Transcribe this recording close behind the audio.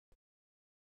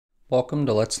Welcome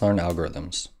to Let's Learn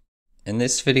Algorithms. In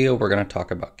this video, we're going to talk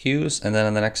about queues, and then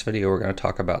in the next video, we're going to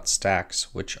talk about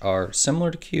stacks, which are similar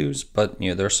to queues, but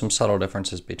there's some subtle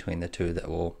differences between the two that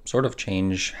will sort of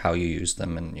change how you use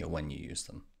them and when you use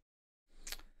them.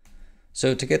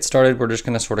 So to get started, we're just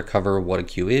going to sort of cover what a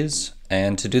queue is,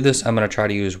 and to do this, I'm going to try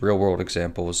to use real-world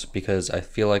examples because I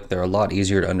feel like they're a lot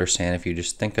easier to understand if you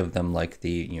just think of them like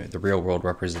the real-world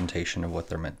representation of what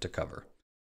they're meant to cover.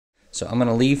 So I'm going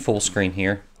to leave full screen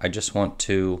here. I just want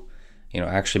to,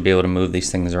 actually be able to move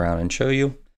these things around and show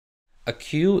you. A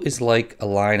queue is like a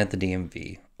line at the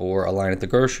DMV or a line at the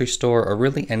grocery store or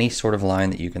really any sort of line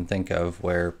that you can think of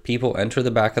where people enter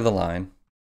the back of the line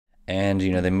and,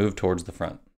 they move towards the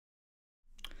front.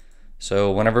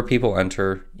 So whenever people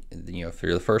enter, if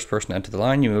you're the first person to enter the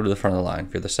line, you move to the front of the line.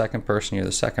 If you're the second person, you're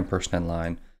the second person in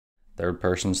line. Third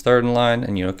person's third in line,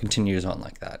 and, it continues on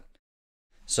like that.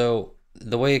 So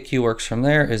the way a queue works from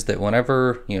there is that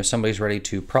whenever somebody's ready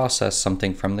to process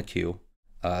something from the queue,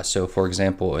 so for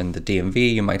example in the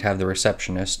DMV you might have the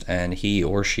receptionist and he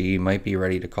or she might be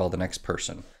ready to call the next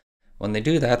person. When they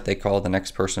do that, they call the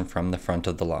next person from the front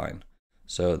of the line.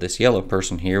 So this yellow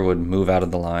person here would move out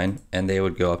of the line and they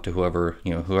would go up to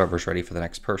whoever's ready for the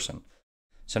next person.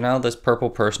 So now this purple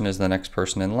person is the next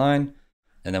person in line,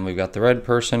 and then we've got the red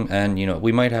person, and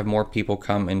we might have more people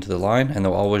come into the line and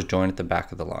they'll always join at the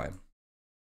back of the line.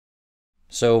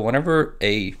 So whenever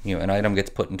an item gets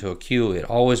put into a queue, it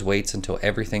always waits until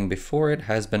everything before it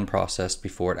has been processed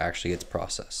before it actually gets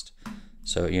processed.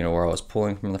 So, we're always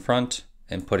pulling from the front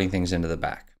and putting things into the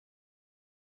back.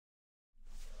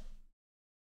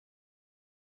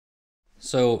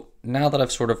 So now that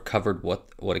I've sort of covered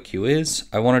what a queue is,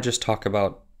 I want to just talk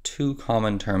about two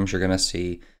common terms you're going to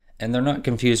see. And they're not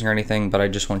confusing or anything, but I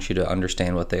just want you to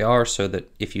understand what they are so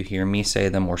that if you hear me say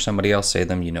them or somebody else say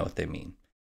them, you know what they mean.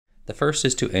 The first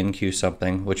is to enqueue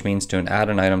something, which means to add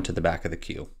an item to the back of the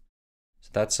queue. So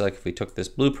that's like if we took this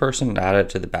blue person and added it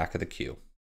to the back of the queue.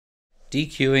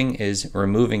 Dequeuing is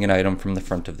removing an item from the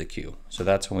front of the queue. So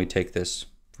that's when we take this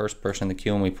first person in the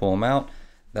queue and we pull them out.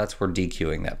 That's where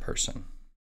dequeuing that person.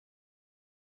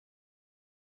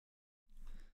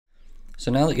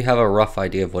 So now that you have a rough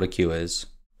idea of what a queue is,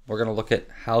 we're going to look at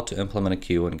how to implement a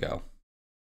queue and Go.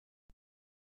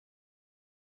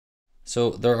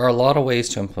 So there are a lot of ways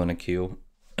to implement a queue,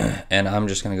 and I'm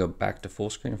just going to go back to full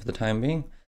screen for the time being.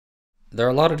 There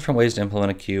are a lot of different ways to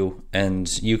implement a queue,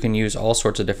 and you can use all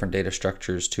sorts of different data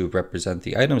structures to represent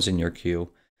the items in your queue.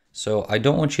 So I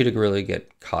don't want you to really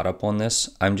get caught up on this.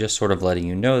 I'm just sort of letting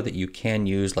you know that you can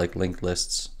use like linked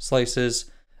lists,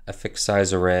 slices, a fixed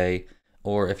size array,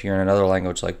 or if you're in another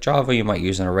language like Java, you might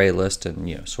use an array list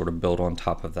and sort of build on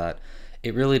top of that.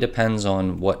 It really depends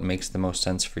on what makes the most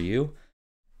sense for you.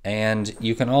 And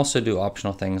you can also do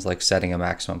optional things like setting a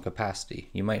maximum capacity.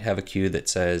 You might have a queue that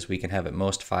says we can have at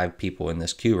most 5 people in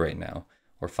this queue right now,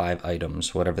 or 5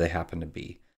 items, whatever they happen to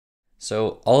be.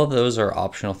 So all of those are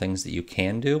optional things that you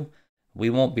can do. We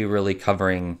won't be really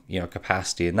covering,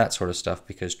 capacity and that sort of stuff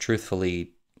because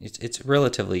truthfully, it's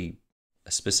relatively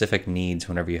specific needs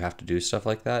whenever you have to do stuff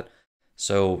like that.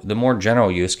 So the more general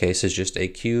use case is just a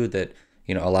queue that,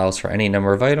 allows for any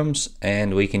number of items,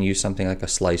 and we can use something like a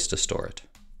slice to store it.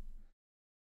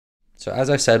 So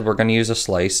as I said, we're going to use a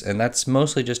slice, and that's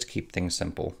mostly just to keep things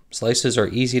simple. Slices are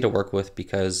easy to work with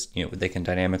because they can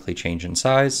dynamically change in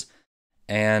size,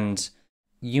 and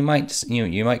you might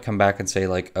come back and say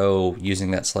like, oh,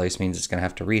 using that slice means it's going to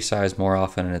have to resize more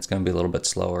often and it's going to be a little bit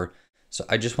slower. So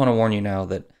I just want to warn you now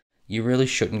that you really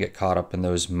shouldn't get caught up in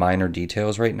those minor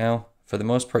details right now. For the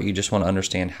most part, you just want to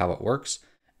understand how it works.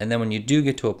 And then when you do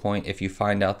get to a point, if you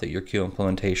find out that your queue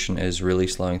implementation is really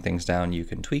slowing things down, you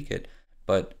can tweak it.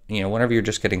 But, whenever you're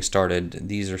just getting started,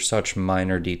 these are such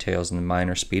minor details and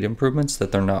minor speed improvements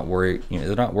that they're not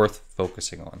worth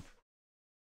focusing on.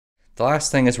 The last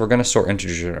thing is we're going to store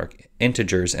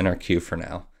integers in our queue for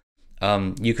now.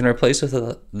 You can replace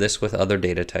this with other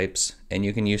data types, and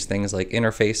you can use things like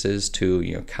interfaces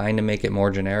to, kind of make it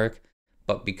more generic.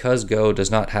 But because Go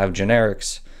does not have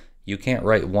generics, you can't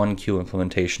write one queue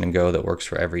implementation in Go that works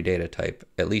for every data type,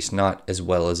 at least not as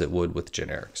well as it would with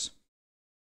generics.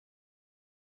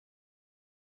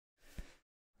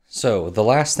 So the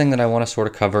last thing that I want to sort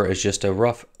of cover is just a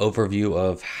rough overview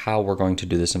of how we're going to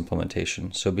do this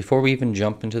implementation. So before we even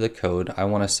jump into the code, I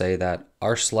want to say that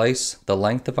our slice, the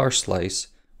length of our slice,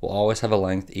 will always have a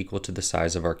length equal to the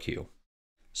size of our queue.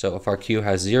 So if our queue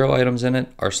has 0 items in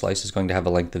it, our slice is going to have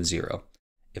a length of 0.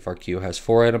 If our queue has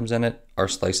 4 items in it, our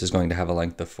slice is going to have a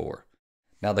length of 4.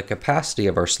 Now the capacity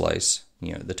of our slice,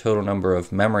 the total number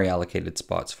of memory allocated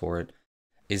spots for it,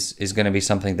 is going to be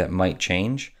something that might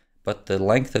change. but the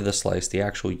length of the slice, the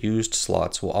actual used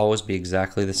slots, will always be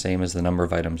exactly the same as the number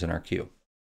of items in our queue.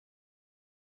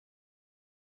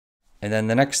 And then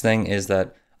the next thing is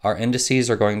that our indices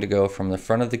are going to go from the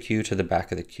front of the queue to the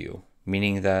back of the queue,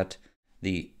 meaning that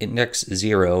the index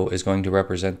 0 is going to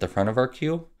represent the front of our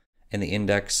queue, and the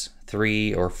index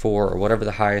 3 or 4 or whatever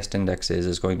the highest index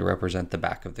is going to represent the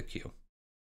back of the queue.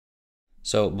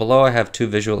 So below I have two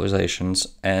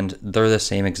visualizations, and they're the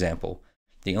same example.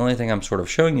 The only thing I'm sort of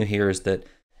showing you here is that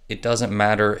it doesn't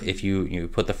matter if you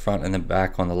put the front and the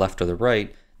back on the left or the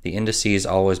right. The indices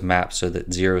always map so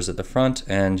that 0 is at the front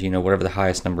and whatever the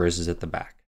highest number is at the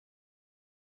back.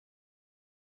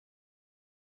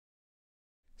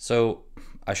 So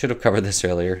I should have covered this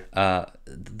earlier.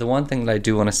 The one thing that I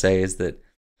do want to say is that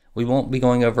we won't be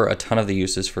going over a ton of the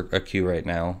uses for a queue right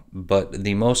now, but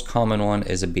the most common one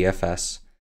is a BFS.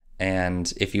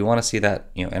 And if you want to see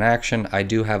that in action, I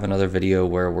do have another video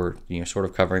where we're sort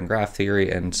of covering graph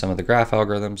theory and some of the graph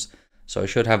algorithms. So I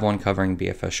should have one covering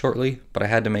BFS shortly, but I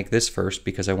had to make this first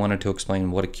because I wanted to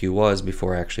explain what a queue was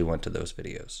before I actually went to those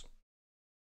videos.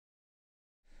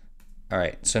 All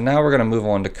right, so now we're going to move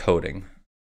on to coding.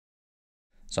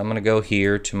 So I'm going to go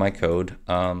here to my code,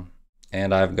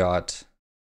 and I've got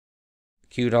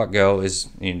queue.go is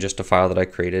just a file that I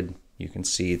created. You can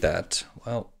see that,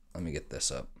 well, let me get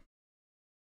this up.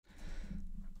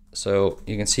 So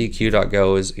you can see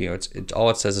queue.go is, it's all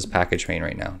it says is package main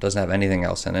right now. It doesn't have anything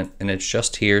else in it, and it's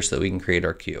just here so that we can create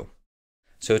our queue.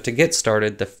 So to get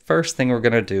started, the first thing we're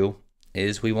going to do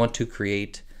is we want to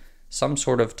create some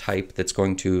sort of type that's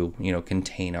going to,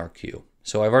 contain our queue.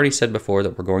 So I've already said before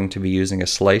that we're going to be using a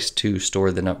slice to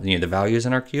store the values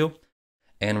in our queue,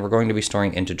 and we're going to be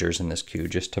storing integers in this queue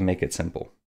just to make it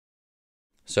simple.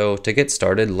 So to get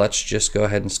started, let's just go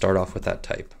ahead and start off with that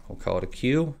type. We'll call it a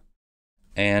queue,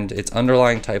 and its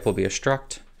underlying type will be a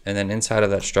struct, and then inside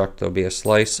of that struct there'll be a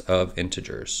slice of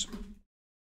integers.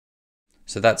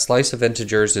 So that slice of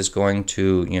integers is going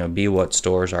to be what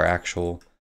stores our actual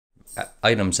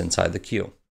items inside the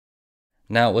queue.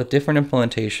 Now, with different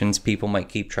implementations, people might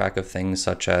keep track of things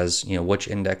such as, which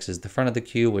index is the front of the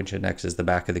queue, which index is the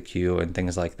back of the queue, and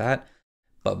things like that.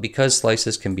 But because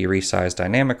slices can be resized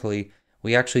dynamically,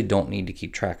 we actually don't need to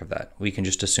keep track of that. We can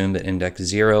just assume that index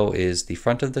 0 is the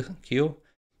front of the queue,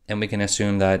 and we can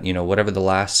assume that, whatever the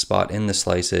last spot in the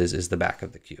slice is the back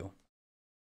of the queue.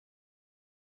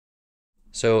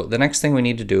 So the next thing we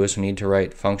need to do is we need to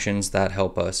write functions that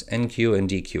help us enqueue and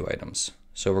dequeue items.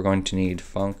 So we're going to need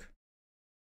func.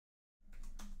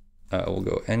 We'll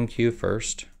go enqueue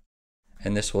first,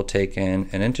 and this will take in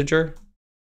an integer,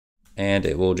 and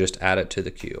it will just add it to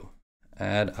the queue.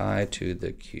 Add I to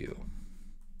the queue.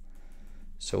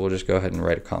 So we'll just go ahead and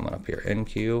write a comment up here.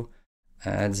 Enqueue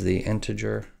adds the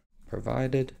integer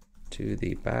provided to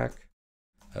the back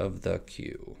of the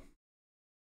queue.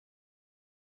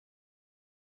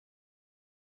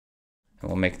 And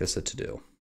we'll make this a to-do.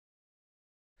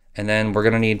 And then we're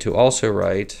going to need to also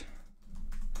write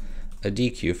a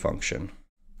dequeue function.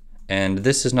 And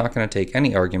this is not going to take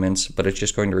any arguments, but it's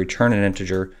just going to return an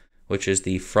integer, which is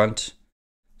the front.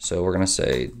 So we're going to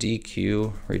say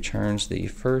dequeue returns the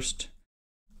first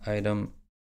item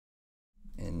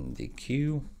in the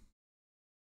queue,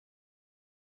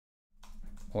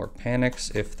 or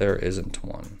panics if there isn't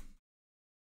one.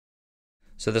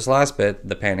 So this last bit,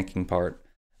 the panicking part,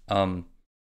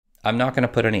 I'm not going to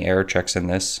put any error checks in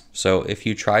this. So if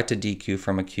you try to dequeue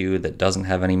from a queue that doesn't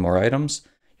have any more items,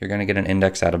 you're going to get an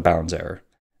index out of bounds error,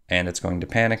 and it's going to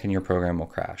panic and your program will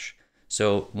crash.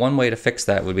 So one way to fix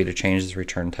that would be to change this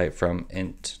return type from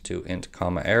int to int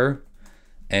comma error,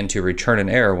 and to return an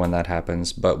error when that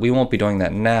happens. But we won't be doing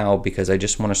that now because I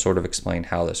just want to sort of explain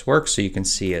how this works so you can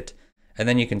see it, and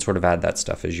then you can sort of add that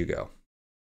stuff as you go.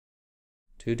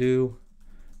 To do,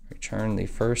 return the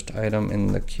first item in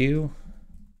the queue.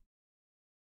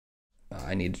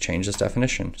 I need to change this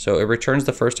definition. So it returns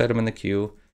the first item in the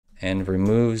queue and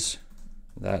removes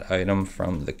that item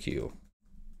from the queue.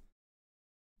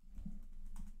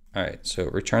 All right, so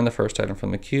return the first item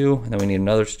from the queue, and then we need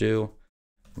another to do,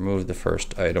 remove the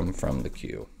first item from the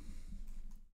queue.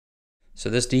 So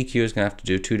this dequeue is going to have to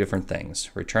do two different things,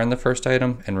 return the first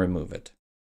item and remove it.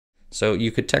 So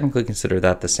you could technically consider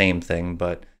that the same thing,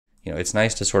 but it's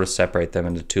nice to sort of separate them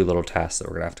into two little tasks that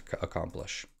we're going to have to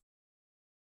accomplish.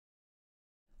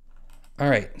 All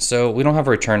right, so we don't have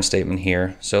a return statement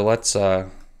here, so let's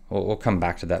we'll come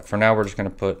back to that. For now, we're just going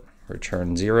to put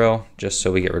return 0 just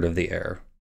so we get rid of the error.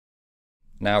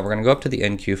 Now we're going to go up to the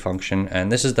enqueue function,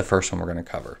 and this is the first one we're going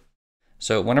to cover.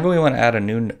 So whenever we want to add a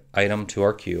new item to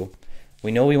our queue,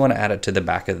 we know we want to add it to the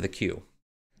back of the queue.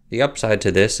 The upside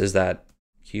to this is that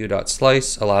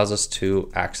Q.slice allows us to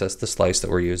access the slice that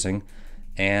we're using.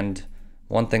 And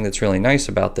one thing that's really nice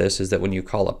about this is that when you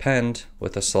call append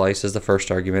with a slice as the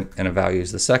first argument and a value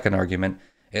as the second argument,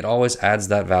 it always adds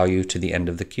that value to the end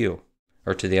of the queue,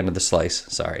 or to the end of the slice,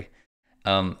 sorry.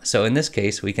 So in this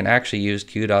case, we can actually use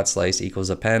q.slice equals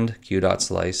append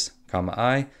q.slice, comma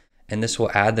I, and this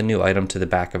will add the new item to the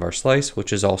back of our slice,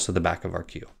 which is also the back of our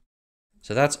queue.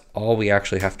 So that's all we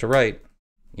actually have to write,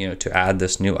 to add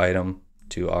this new item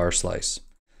to our slice.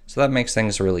 So that makes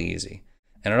things really easy.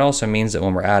 And it also means that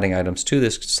when we're adding items to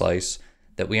this slice,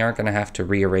 that we aren't going to have to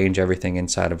rearrange everything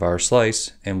inside of our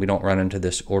slice, and we don't run into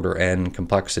this order n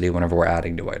complexity whenever we're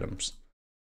adding new items.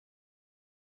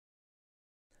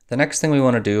 The next thing we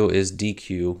want to do is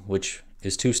dequeue, which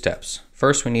is 2 steps.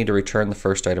 First, we need to return the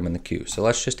first item in the queue. So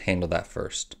let's just handle that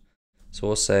first. So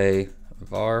we'll say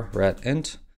var ret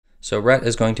int. So ret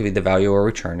is going to be the value we're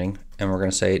returning, and we're going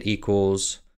to say it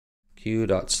equals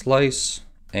q.slice,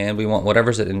 and we want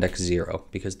whatever's at index 0,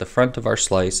 because the front of our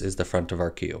slice is the front of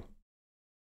our queue.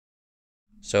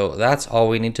 So that's all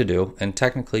we need to do, and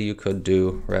technically you could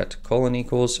do ret colon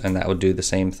equals, and that would do the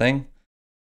same thing.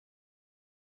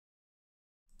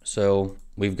 So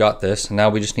we've got this, and now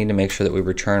we just need to make sure that we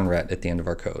return ret at the end of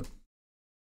our code.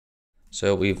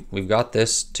 So we've got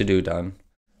this to do done.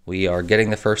 We are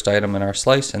getting the first item in our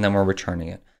slice, and then we're returning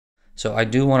it. So I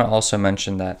do want to also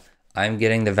mention that I'm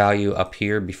getting the value up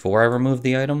here before I remove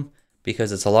the item,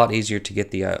 because it's a lot easier to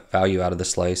get the value out of the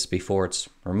slice before it's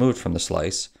removed from the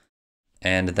slice,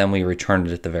 and then we return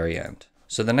it at the very end.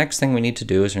 So the next thing we need to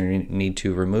do is we need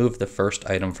to remove the first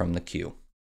item from the queue.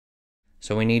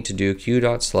 So we need to do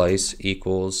q.slice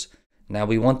equals, now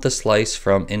we want the slice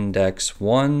from index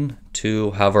 1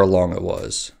 to however long it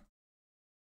was.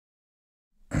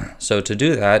 So to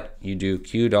do that, you do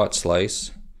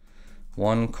q.slice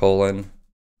 1 colon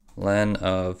len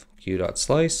of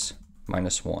q.slice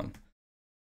minus 1.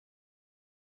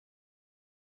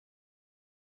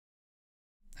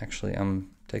 Actually,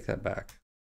 take that back.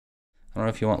 I don't know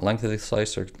if you want length of the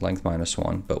slice or length minus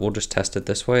 1, but we'll just test it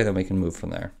this way, then we can move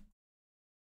from there.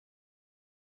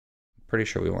 Pretty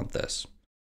sure we want this.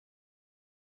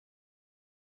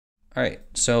 All right,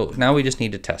 so now we just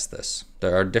need to test this.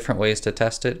 There are different ways to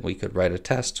test it. We could write a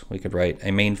test, we could write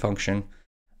a main function,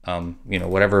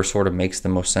 whatever sort of makes the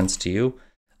most sense to you.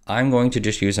 I'm going to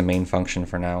just use a main function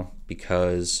for now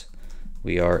because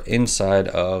we are inside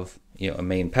of a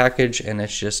main package, and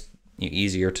it's just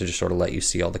easier to just sort of let you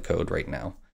see all the code right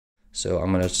now. So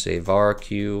I'm going to say var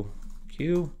q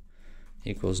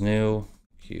equals new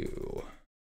q.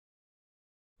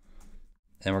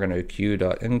 And we're going to do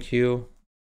q.enqueue.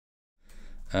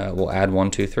 We'll add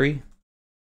 1, 2, 3.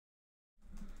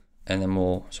 And then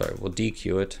we'll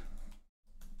dequeue it.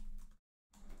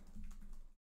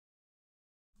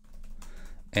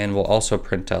 And we'll also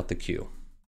print out the queue.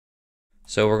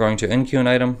 So we're going to enqueue an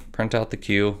item, print out the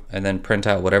queue, and then print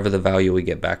out whatever the value we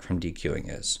get back from dequeuing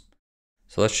is.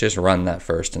 So let's just run that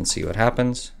first and see what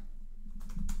happens.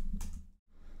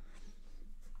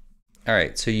 All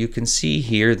right, so you can see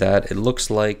here that it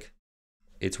looks like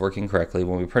it's working correctly.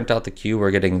 When we print out the queue, we're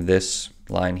getting this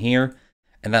line here,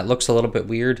 and that looks a little bit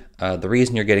weird. The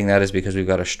reason you're getting that is because we've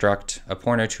got a struct, a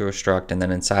pointer to a struct, and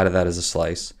then inside of that is a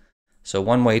slice. So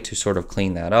one way to sort of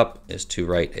clean that up is to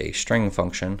write a string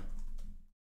function.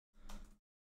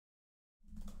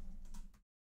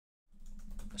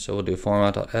 So we'll do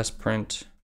format.sprint,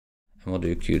 and we'll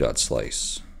do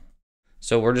q.slice.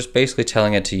 So we're just basically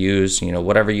telling it to use,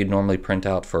 whatever you'd normally print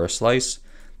out for a slice.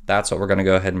 That's what we're going to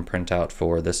go ahead and print out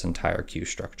for this entire queue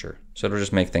structure. So it'll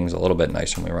just make things a little bit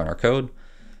nicer when we run our code. And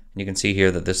you can see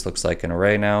here that this looks like an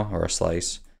array now, or a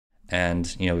slice.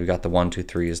 And we've got the 1, 2,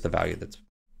 3 is the value that's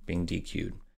being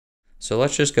dequeued. So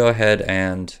let's just go ahead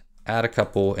and add a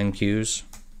couple enqueues.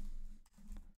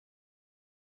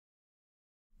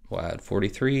 We'll add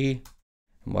 43,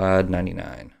 and we'll add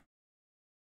 99.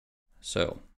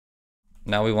 So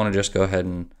now we want to just go ahead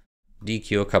and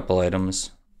dequeue a couple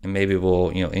items, and maybe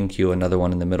we'll enqueue another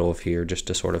one in the middle of here just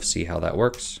to sort of see how that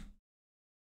works.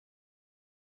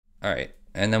 All right,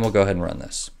 and then we'll go ahead and run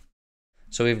this.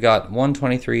 So we've got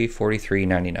 123, 43,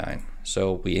 99.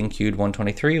 So we enqueued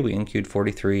 123, we enqueued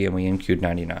 43, and we enqueued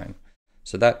 99.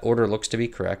 So that order looks to be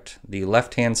correct. The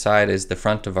left-hand side is the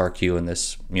front of our queue in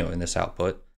this, in this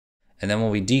output. And then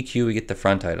when we dequeue, we get the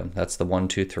front item. That's the 1,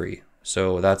 2, 3.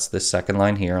 So that's the second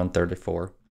line here on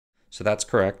 34. So that's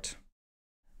correct.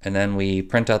 And then we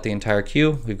print out the entire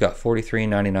queue. We've got 43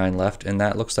 and 99 left, and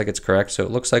that looks like it's correct. So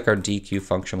it looks like our dequeue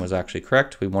function was actually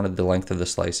correct. We wanted the length of the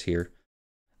slice here.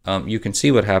 You can see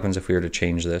what happens if we were to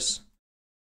change this.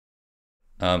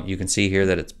 you can see here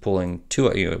that it's pulling two,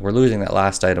 we're losing that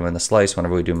last item in the slice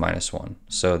whenever we do -1.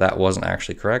 So that wasn't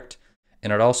actually correct.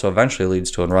 And it also eventually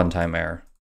leads to a runtime error.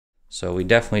 So we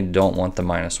definitely don't want the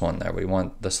 -1 there. We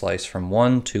want the slice from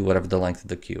 1 to whatever the length of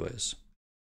the queue is.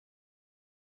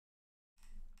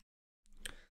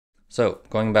 So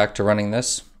going back to running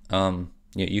this,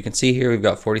 you can see here we've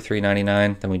got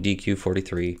 43.99, then we dequeue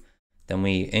 43, then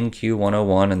we enqueue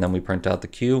 101, and then we print out the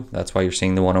queue. That's why you're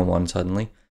seeing the 101 suddenly.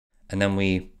 And then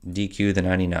we dequeue the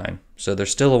 99. So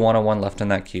there's still a 101 left in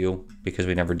that queue because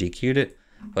we never dequeued it,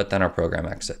 but then our program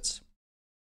exits.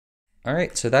 All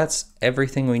right, so that's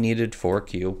everything we needed for a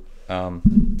queue.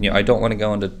 I don't want to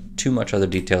go into too much other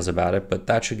details about it, but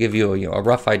that should give you a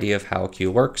rough idea of how a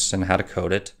queue works and how to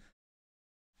code it.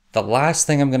 The last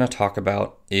thing I'm going to talk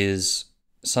about is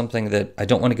something that I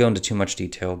don't want to go into too much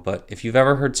detail, but if you've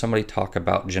ever heard somebody talk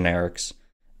about generics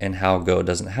and how Go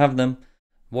doesn't have them,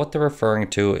 what they're referring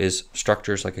to is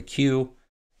structures like a queue.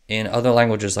 In other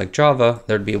languages like Java,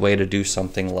 there'd be a way to do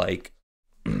something like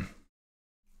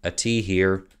a T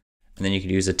here, and then you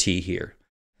could use a T here.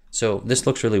 So this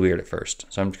looks really weird at first.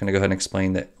 So I'm just going to go ahead and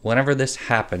explain that whenever this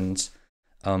happens,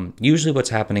 usually what's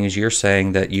happening is you're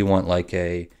saying that you want like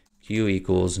a queue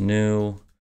equals new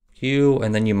queue,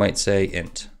 and then you might say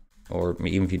int, or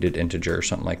even if you did integer or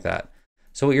something like that.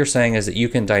 So what you're saying is that you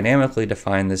can dynamically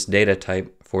define this data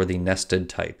type for the nested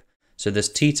type. So this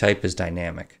T type is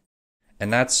dynamic.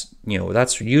 And that's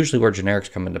usually where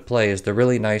generics come into play, is they're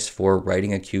really nice for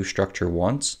writing a queue structure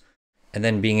once and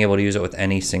then being able to use it with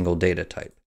any single data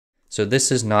type. So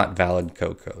this is not valid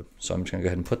Go code. So I'm just gonna go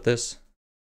ahead and put this,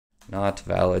 not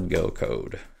valid Go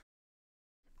code.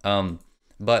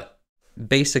 But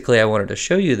basically I wanted to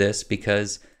show you this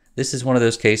because this is one of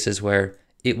those cases where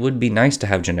it would be nice to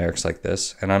have generics like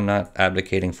this, and I'm not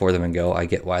advocating for them in Go. I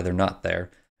get why they're not there.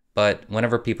 But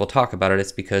whenever people talk about it,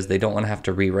 it's because they don't want to have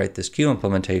to rewrite this queue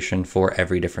implementation for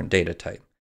every different data type.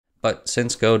 But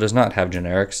since Go does not have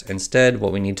generics, instead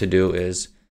what we need to do is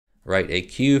write a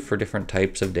queue for different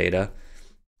types of data.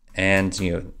 And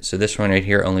so this one right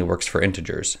here only works for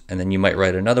integers. And then you might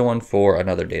write another one for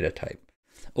another data type.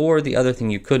 Or the other thing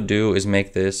you could do is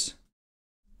make this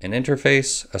an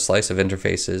interface, a slice of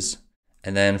interfaces.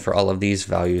 And then for all of these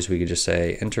values, we could just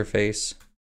say interface.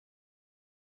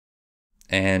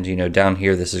 And down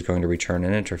here, this is going to return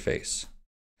an interface.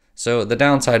 So the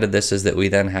downside of this is that we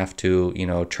then have to,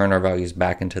 turn our values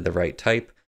back into the right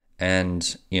type.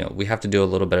 And, we have to do a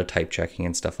little bit of type checking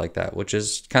and stuff like that, which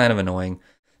is kind of annoying.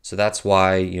 So that's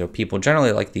why, people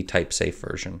generally like the type safe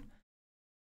version.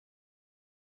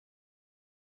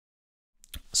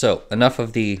 So enough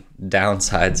of the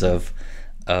downsides of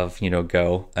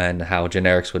Go and how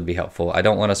generics would be helpful. I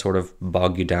don't want to sort of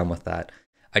bog you down with that.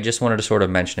 I just wanted to sort of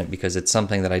mention it because it's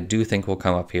something that I do think will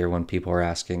come up here when people are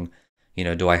asking,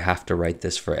 do I have to write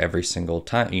this for every single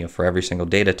time, for every single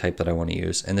data type that I want to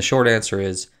use? And the short answer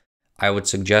is I would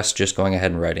suggest just going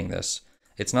ahead and writing this.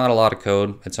 It's not a lot of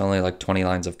code. It's only like 20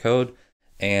 lines of code.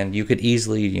 And you could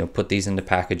easily, put these into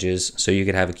packages. So you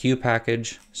could have a queue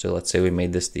package. So let's say we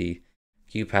made this the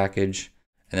queue package,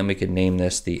 and then we could name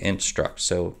this the int struct.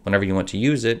 So whenever you want to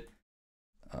use it,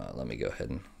 let me go ahead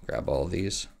and grab all of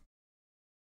these.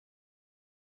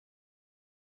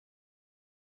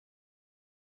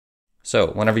 So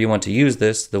whenever you want to use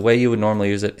this, the way you would normally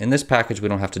use it, in this package we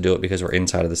don't have to do it because we're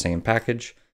inside of the same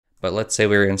package. But let's say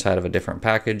we were inside of a different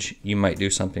package, you might do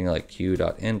something like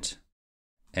queue.int,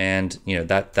 and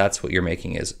that's what you're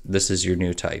making is, this is your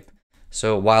new type.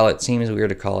 So while it seems weird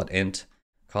to call it int,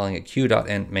 calling it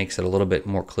queue.int makes it a little bit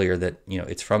more clear that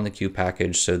it's from the queue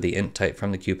package, so the int type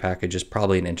from the queue package is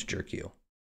probably an integer queue.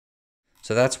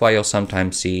 So that's why you'll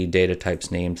sometimes see data types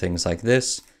named things like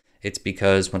this. It's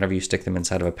because whenever you stick them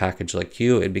inside of a package like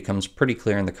queue, it becomes pretty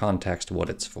clear in the context what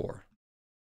it's for.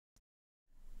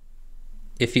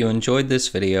 If you enjoyed this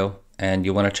video and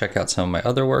you want to check out some of my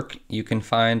other work, you can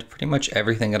find pretty much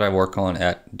everything that I work on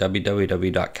at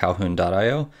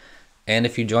www.calhoun.io. And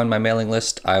if you join my mailing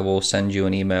list, I will send you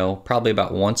an email probably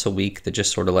about once a week that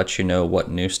just sort of lets you know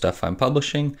what new stuff I'm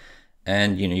publishing.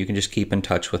 And you can just keep in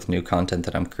touch with new content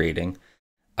that I'm creating.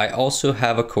 I also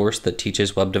have a course that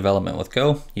teaches web development with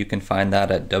Go. You can find that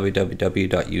at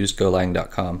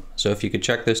www.usegolang.com. So if you could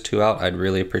check those two out, I'd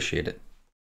really appreciate it.